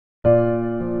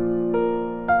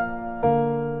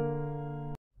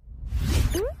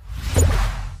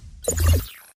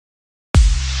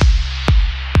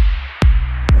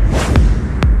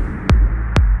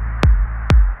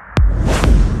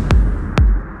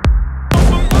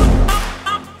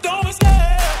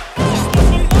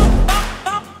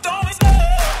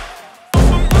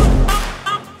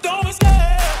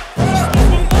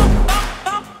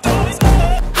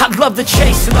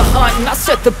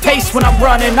set the pace when I'm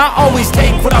running. I always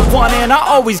take what I want and I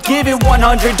always give it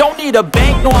 100. Don't need a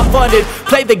bank, no I'm funded.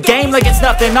 Play the game like it's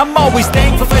nothing. I'm always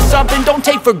thankful for something. Don't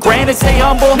take for granted, stay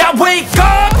humble. Now wake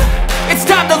up! It's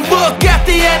time to look at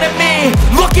the enemy.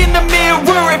 Look in the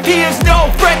mirror if he is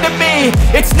no friend to me.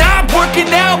 It's not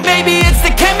working out, maybe it's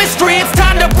the chemistry. It's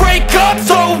time to break up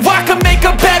so I can make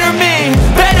a better me.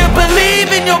 Better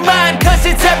believe in your mind, cause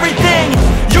it's everything.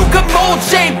 You can mold,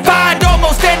 shape, find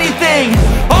almost anything.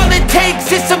 All it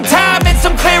takes is some time and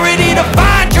some clarity to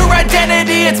find your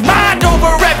identity. It's mind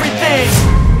over everything.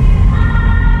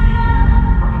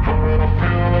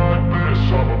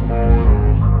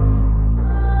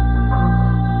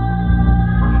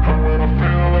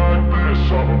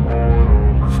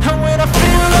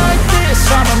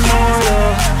 I'm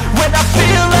immortal. When I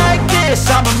feel like this,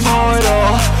 I'm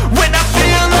immortal. When I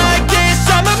feel like this,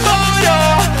 I'm immortal.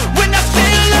 When I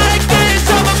feel like this,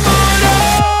 I'm immortal.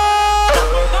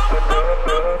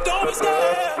 Don't be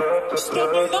scared.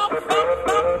 Stepping up,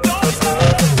 don't be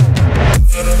scared.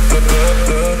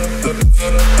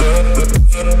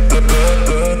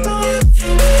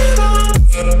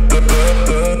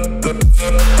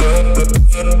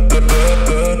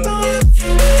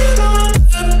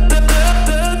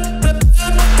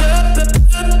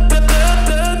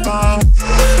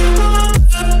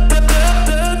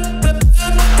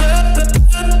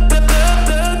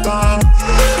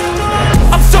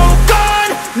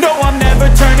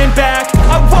 Back.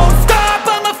 I won't stop,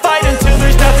 I'ma fight until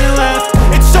there's nothing left.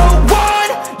 It's so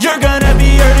what? You're gonna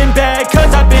be hurting bad,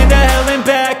 cause I've been to hell and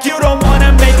back. You don't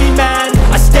wanna make me mad,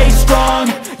 I stay strong.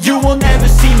 You will never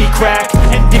see me crack.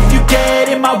 And if you get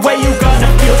in my way, you're gonna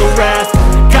feel the wrath.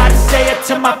 Gotta say it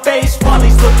to my face while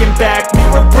he's looking back.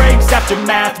 Mirror breaks after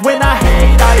math, when I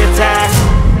hate, I attack.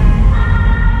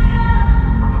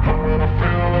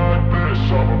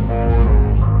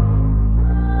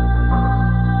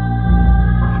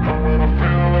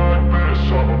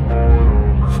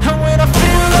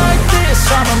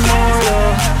 I'm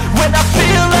immortal. When I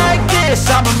feel like this,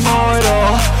 I'm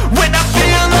immortal. When I